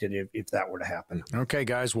protected if that were to happen. Okay,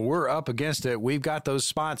 guys. Well, we're up against it. We've got those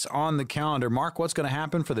spots on the calendar. Mark, what's going to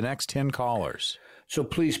happen for the next 10 callers? So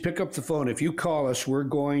please pick up the phone. If you call us, we're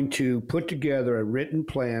going to put together a written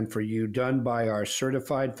plan for you done by our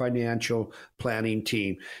certified financial planning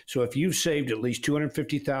team. So if you've saved at least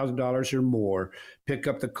 $250,000 or more, pick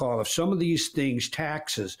up the call. If some of these things,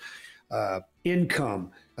 taxes,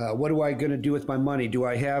 income, what am I going to do with my money? Do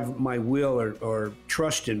I have my will or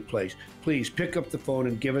trust in place? Please pick up the phone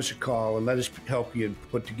and give us a call and let us help you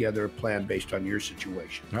put together a plan based on your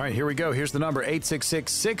situation. All right, here we go. Here's the number,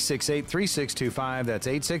 866-668-3625. That's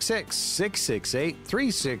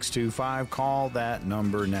 866-668-3625. Call that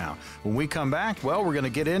number now. When we come back, well, we're going to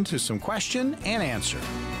get into some question and answer.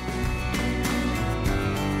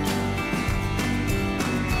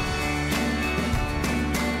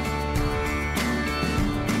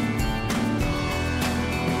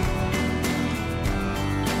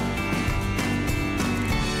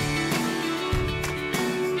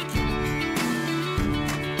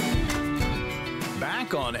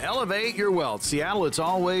 On Elevate Your Wealth. Seattle, it's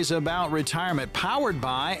always about retirement, powered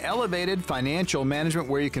by Elevated Financial Management,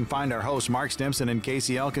 where you can find our hosts, Mark Stimson and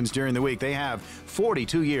Casey Elkins, during the week. They have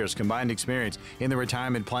 42 years combined experience in the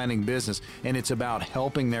retirement planning business, and it's about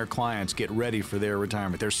helping their clients get ready for their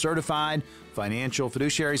retirement. They're certified financial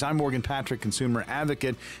fiduciaries. I'm Morgan Patrick, consumer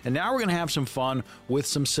advocate, and now we're going to have some fun with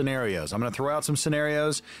some scenarios. I'm going to throw out some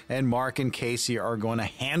scenarios, and Mark and Casey are going to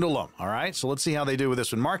handle them, all right? So let's see how they do with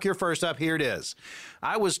this one. Mark, you're first up. Here it is.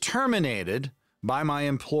 I was terminated by my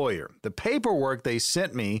employer. The paperwork they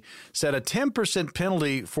sent me said a 10%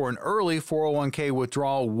 penalty for an early 401k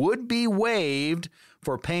withdrawal would be waived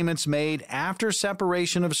for payments made after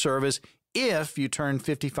separation of service if you turn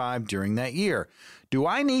 55 during that year. Do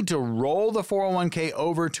I need to roll the 401k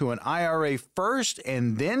over to an IRA first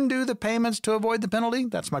and then do the payments to avoid the penalty?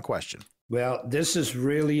 That's my question. Well, this is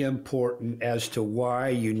really important as to why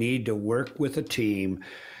you need to work with a team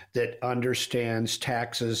that understands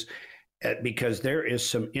taxes, because there is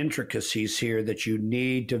some intricacies here that you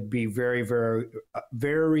need to be very, very,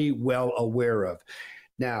 very well aware of.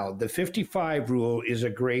 Now, the 55 rule is a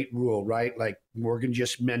great rule, right? Like Morgan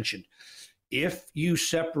just mentioned. If you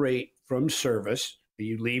separate from service,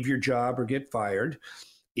 you leave your job or get fired,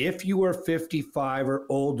 if you are 55 or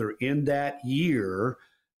older in that year,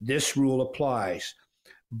 this rule applies.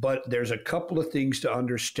 But there's a couple of things to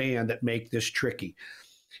understand that make this tricky.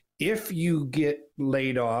 If you get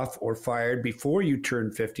laid off or fired before you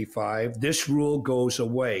turn 55, this rule goes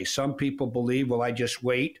away. Some people believe, well, I just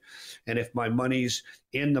wait, and if my money's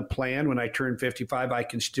in the plan when I turn 55, I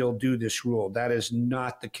can still do this rule. That is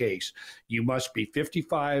not the case. You must be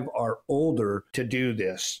 55 or older to do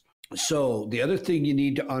this. So the other thing you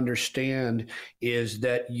need to understand is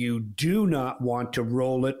that you do not want to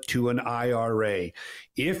roll it to an IRA.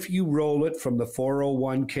 If you roll it from the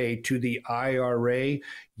 401k to the IRA,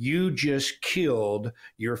 you just killed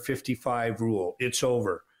your 55 rule. It's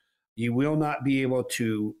over. You will not be able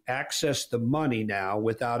to access the money now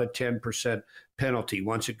without a 10% penalty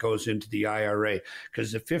once it goes into the IRA,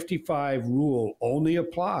 because the 55 rule only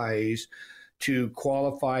applies to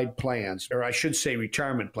qualified plans, or I should say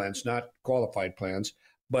retirement plans, not qualified plans,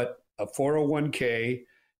 but a 401k,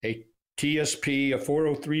 a TSP, a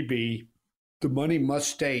 403b, the money must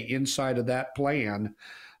stay inside of that plan.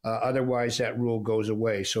 Otherwise, that rule goes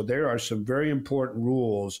away. So there are some very important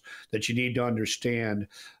rules that you need to understand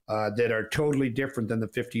that are totally different than the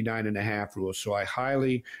 59.5 rule. So I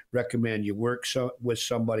highly recommend you work with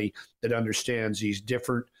somebody that understands these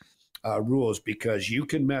different rules, because you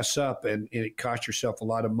can mess up and it costs yourself a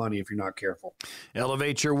lot of money if you're not careful.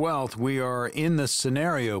 Elevate Your Wealth. We are in the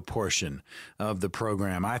scenario portion of the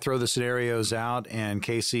program. I throw the scenarios out and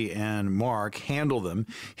Casey and Mark handle them.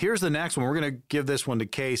 Here's the next one. We're going to give this one to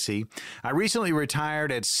Casey. I recently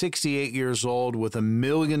retired at 68 years old with $1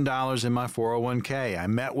 million in my 401k. I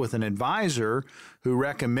met with an advisor who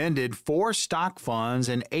recommended 4 stock funds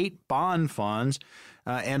and 8 bond funds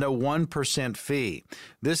and a 1% fee.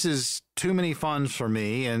 This is too many funds for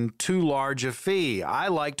me and too large a fee. I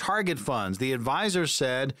like target funds. The advisor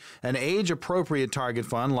said an age-appropriate target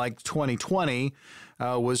fund like 2020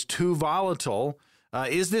 was too volatile.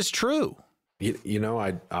 Is this true?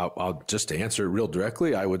 I'll just answer it real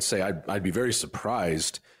directly. I would say I'd be very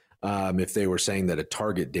surprised if they were saying that a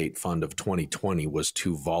target date fund of 2020 was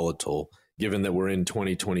too volatile, given that we're in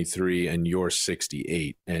 2023 and you're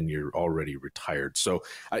 68 and you're already retired. So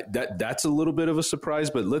that's a little bit of a surprise,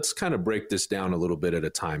 but let's kind of break this down a little bit at a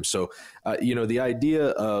time. So, the idea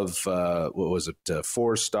of,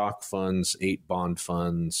 4 stock funds, 8 bond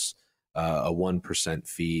funds, a 1%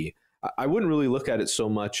 fee, I wouldn't really look at it so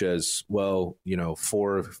much as, 4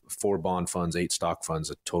 bond funds, 8 stock funds,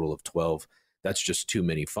 a total of 12. That's just too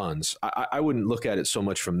many funds. I wouldn't look at it so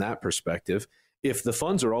much from that perspective. If the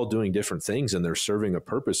funds are all doing different things and they're serving a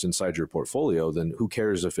purpose inside your portfolio, then who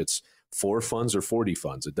cares if it's 4 funds or 40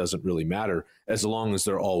 funds? It doesn't really matter as long as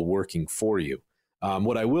they're all working for you.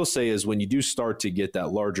 What I will say is when you do start to get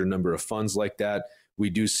that larger number of funds like that, we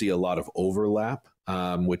do see a lot of overlap,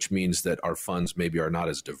 which means that our funds maybe are not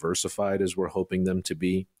as diversified as we're hoping them to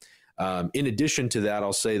be. In addition to that,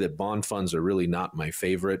 I'll say that bond funds are really not my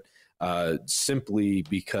favorite. Simply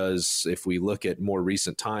because if we look at more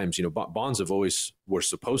recent times, bonds were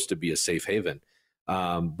supposed to be a safe haven.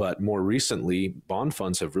 But more recently, bond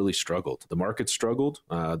funds have really struggled. The market struggled,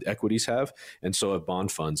 the equities have, and so have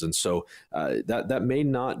bond funds. And so that may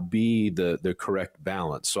not be the correct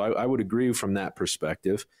balance. So I would agree from that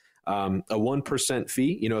perspective. A 1%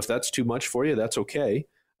 fee, if that's too much for you, that's okay.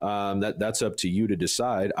 That's up to you to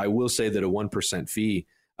decide. I will say that a 1% fee,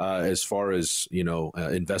 as far as,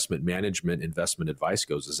 investment management, investment advice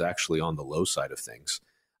goes, is actually on the low side of things.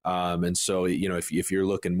 And so, if you're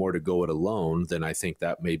looking more to go it alone, then I think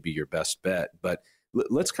that may be your best bet. But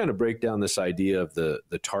let's kind of break down this idea of the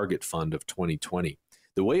target fund of 2020.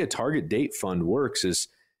 The way a target date fund works is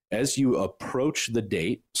as you approach the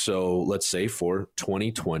date, so let's say for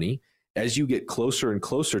 2020, as you get closer and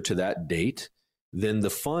closer to that date, then the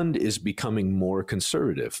fund is becoming more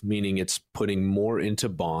conservative, meaning it's putting more into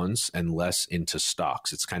bonds and less into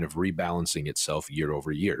stocks. It's kind of rebalancing itself year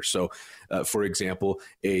over year. So, for example,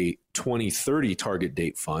 a 2030 target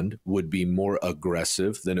date fund would be more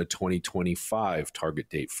aggressive than a 2025 target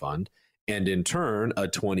date fund. And in turn, a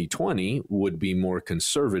 2020 would be more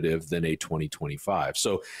conservative than a 2025.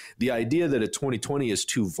 So the idea that a 2020 is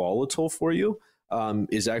too volatile for you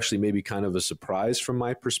is actually maybe kind of a surprise from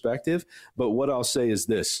my perspective. But what I'll say is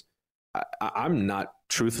this. I'm not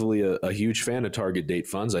truthfully a huge fan of target date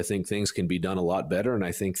funds. I think things can be done a lot better, and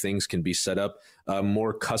I think things can be set up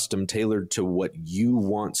more custom tailored to what you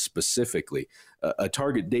want specifically. A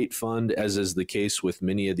target date fund, as is the case with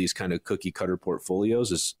many of these kind of cookie cutter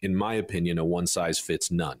portfolios, is, in my opinion, a one size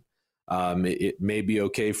fits none. It may be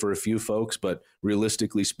okay for a few folks, but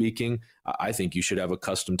realistically speaking, I think you should have a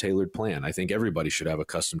custom tailored plan. I think everybody should have a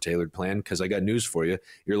custom tailored plan because I got news for you.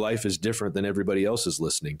 Your life is different than everybody else's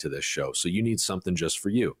listening to this show. So you need something just for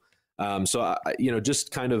you.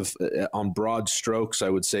 Just kind of on broad strokes, I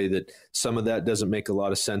would say that some of that doesn't make a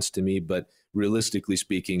lot of sense to me, but realistically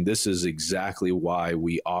speaking, this is exactly why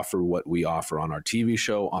we offer what we offer on our TV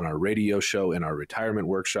show, on our radio show, in our retirement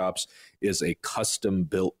workshops, is a custom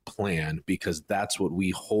built plan, because that's what we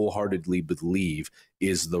wholeheartedly believe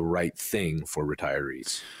is the right thing for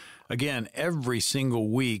retirees. Again, every single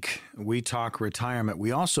week we talk retirement.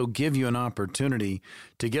 We also give you an opportunity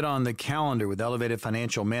to get on the calendar with Elevated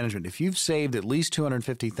Financial Management. If you've saved at least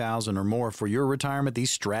 $250,000 or more for your retirement,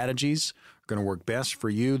 these strategies are going to work best for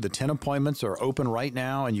you. The 10 appointments are open right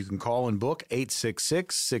now, and you can call and book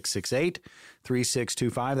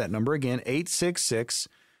 866-668-3625. That number again,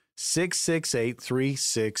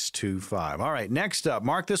 866-668-3625. All right, next up,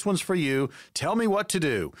 Mark, this one's for you. Tell me what to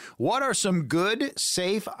do. What are some good,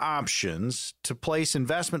 safe options to place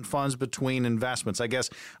investment funds between investments? I guess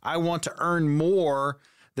I want to earn more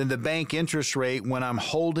than the bank interest rate when I'm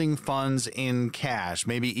holding funds in cash,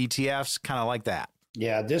 maybe ETFs, kind of like that.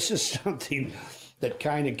 Yeah, this is something that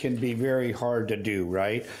kind of can be very hard to do,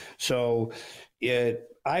 right? So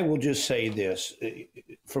I will just say this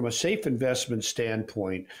from a safe investment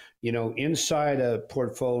standpoint, inside a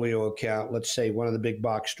portfolio account, let's say one of the big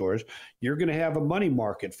box stores, you're going to have a money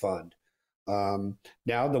market fund.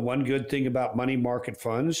 Now, the one good thing about money market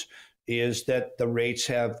funds is that the rates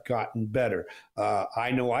have gotten better.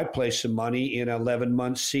 I know I placed some money in an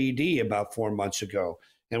 11-month CD about 4 months ago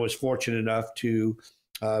and was fortunate enough to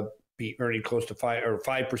be earning close to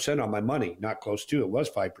 5% on my money. Not close to, it was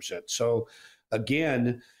 5%. So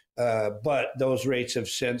again, but those rates have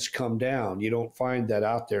since come down. You don't find that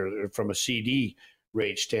out there from a CD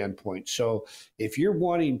rate standpoint. So if you're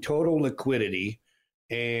wanting total liquidity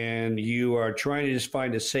and you are trying to just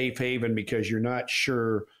find a safe haven because you're not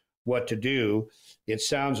sure what to do, it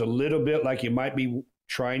sounds a little bit like you might be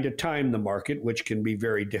trying to time the market, which can be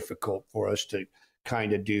very difficult for us to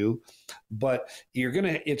kind of do. But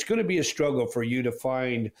it's going to be a struggle for you to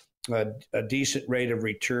find a decent rate of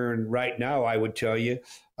return right now. I would tell you,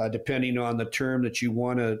 depending on the term that you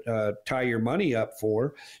want to tie your money up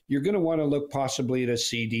for, you're going to want to look possibly at a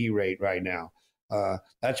CD rate right now.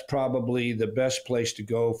 That's probably the best place to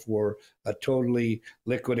go for a totally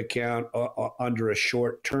liquid account under a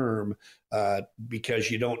short term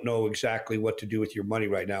because you don't know exactly what to do with your money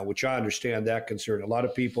right now, which I understand that concern. A lot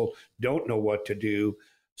of people don't know what to do.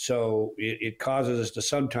 So it causes us to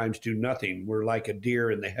sometimes do nothing. We're like a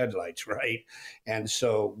deer in the headlights, right? And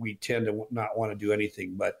so we tend to not want to do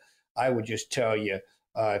anything. But I would just tell you,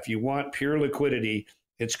 if you want pure liquidity,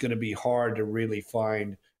 it's going to be hard to really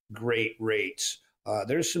find great rates.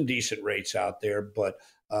 There's some decent rates out there, but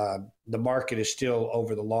the market is still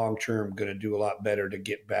over the long term going to do a lot better to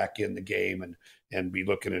get back in the game and be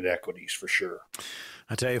looking at equities for sure.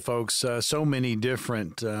 I tell you, folks, so many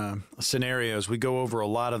different scenarios. We go over a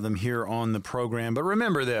lot of them here on the program. But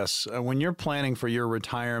remember this, when you're planning for your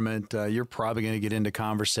retirement, you're probably going to get into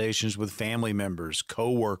conversations with family members,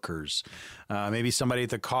 coworkers. Maybe somebody at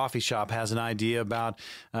the coffee shop has an idea about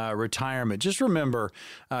retirement. Just remember,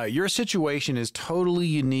 your situation is totally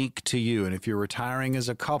unique to you. And if you're retiring as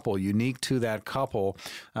a couple, unique to that couple.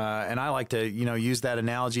 And I like to, use that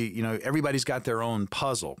analogy. Everybody's got their own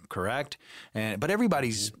puzzle, correct? But everybody's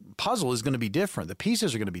puzzle is going to be different. The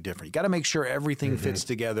pieces are going to be different. You got to make sure everything fits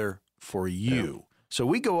together for you. Yeah. So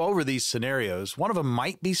we go over these scenarios. One of them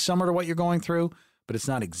might be similar to what you're going through, but it's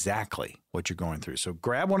not exactly what you're going through. So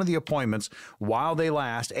grab one of the appointments while they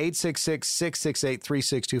last,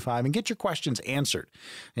 866-668-3625, and get your questions answered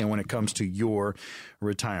when it comes to your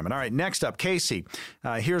retirement. All right, next up, Casey,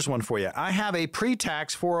 here's one for you. I have a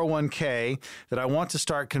pre-tax 401k that I want to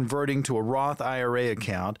start converting to a Roth IRA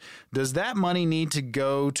account. Does that money need to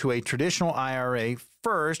go to a traditional IRA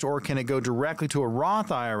first, or can it go directly to a Roth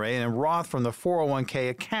IRA and then Roth from the 401k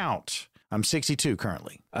account? I'm 62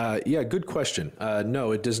 currently. Yeah, good question.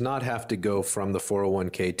 No, it does not have to go from the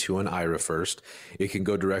 401k to an IRA first. It can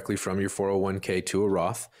go directly from your 401k to a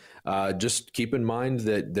Roth. Just keep in mind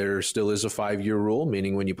that there still is a 5-year rule,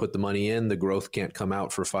 meaning when you put the money in, the growth can't come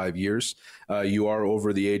out for 5 years. You are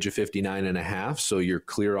over the age of 59 and a half, so you're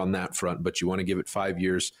clear on that front, but you want to give it 5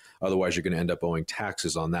 years. Otherwise, you're going to end up owing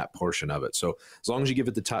taxes on that portion of it. So as long as you give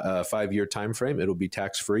it the 5-year time frame, it'll be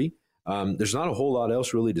tax-free. There's not a whole lot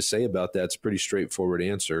else really to say about that. It's a pretty straightforward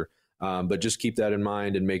answer. But just keep that in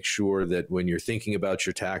mind and make sure that when you're thinking about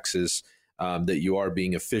your taxes, that you are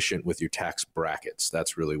being efficient with your tax brackets.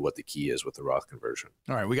 That's really what the key is with the Roth conversion.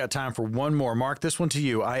 All right, we got time for one more. Mark, this one to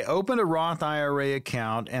you. I opened a Roth IRA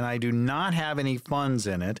account and I do not have any funds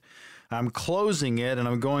in it. I'm closing it and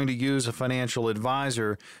I'm going to use a financial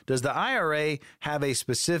advisor. Does the IRA have a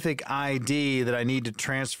specific ID that I need to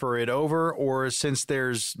transfer it over? Or since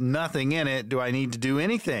there's nothing in it, do I need to do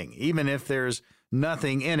anything? Even if there's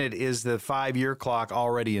nothing in it, is the 5-year clock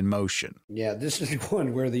already in motion? Yeah, this is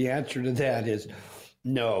one where the answer to that is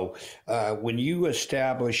no. When you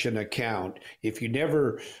establish an account, if you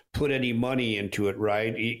never put any money into it,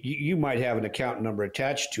 right, you might have an account number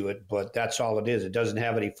attached to it, but that's all it is. It doesn't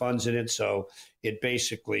have any funds in it, so it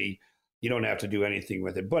basically, you don't have to do anything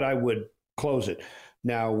with it. But I would close it.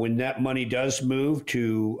 Now, when that money does move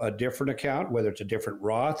to a different account, whether it's a different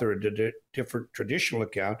Roth or a different traditional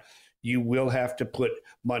account, you will have to put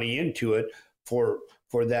money into it for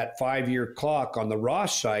that 5-year clock on the Roth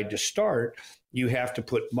side to start. You have to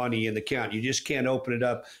put money in the account. You just can't open it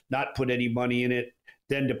up, not put any money in it,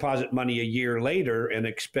 then deposit money a year later and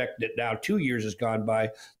expect that now 2 years has gone by,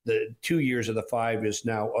 the 2 years of the 5 is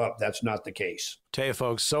now up. That's not the case. Tell you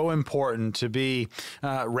folks, so important to be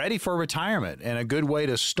ready for retirement. And a good way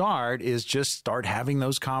to start is just start having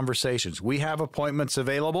those conversations. We have appointments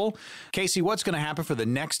available. Casey, what's going to happen for the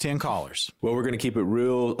next 10 callers? Well, we're going to keep it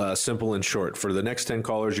real simple and short. For the next 10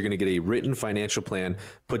 callers, you're going to get a written financial plan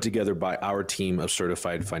put together by our team of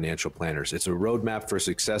certified financial planners. It's a roadmap for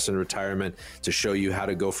success in retirement to show you how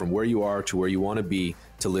to go from where you are to where you want to be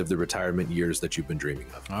to live the retirement years that you've been dreaming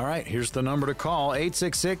of. All right, here's the number to call,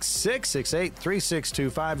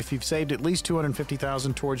 866-668-3625. If you've saved at least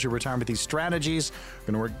 $250,000 towards your retirement, these strategies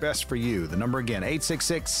are going to work best for you. The number again,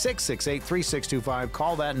 866-668-3625.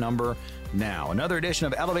 Call that number now. Another edition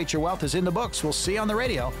of Elevate Your Wealth is in the books. We'll see you on the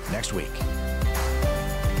radio next week.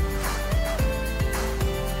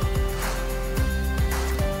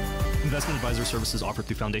 Investment advisor services offered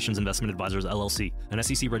through Foundations Investment Advisors, LLC, an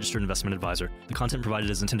SEC-registered investment advisor. The content provided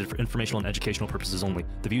is intended for informational and educational purposes only.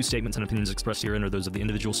 The views, statements, and opinions expressed herein are those of the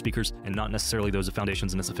individual speakers and not necessarily those of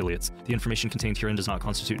Foundations and its affiliates. The information contained herein does not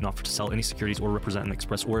constitute an offer to sell any securities or represent an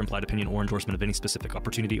express or implied opinion or endorsement of any specific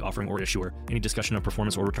opportunity, offering, or issuer. Any discussion of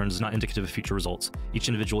performance or returns is not indicative of future results. Each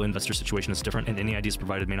individual investor situation is different, and any ideas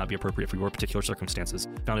provided may not be appropriate for your particular circumstances.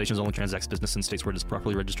 Foundations only transacts business in states where it is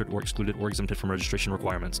properly registered or excluded or exempted from registration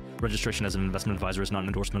requirements. Registration as an investment advisor is not an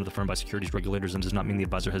endorsement of the firm by securities regulators and does not mean the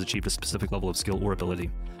advisor has achieved a specific level of skill or ability.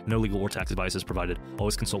 No legal or tax advice is provided.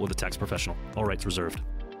 Always consult with a tax professional. All rights reserved.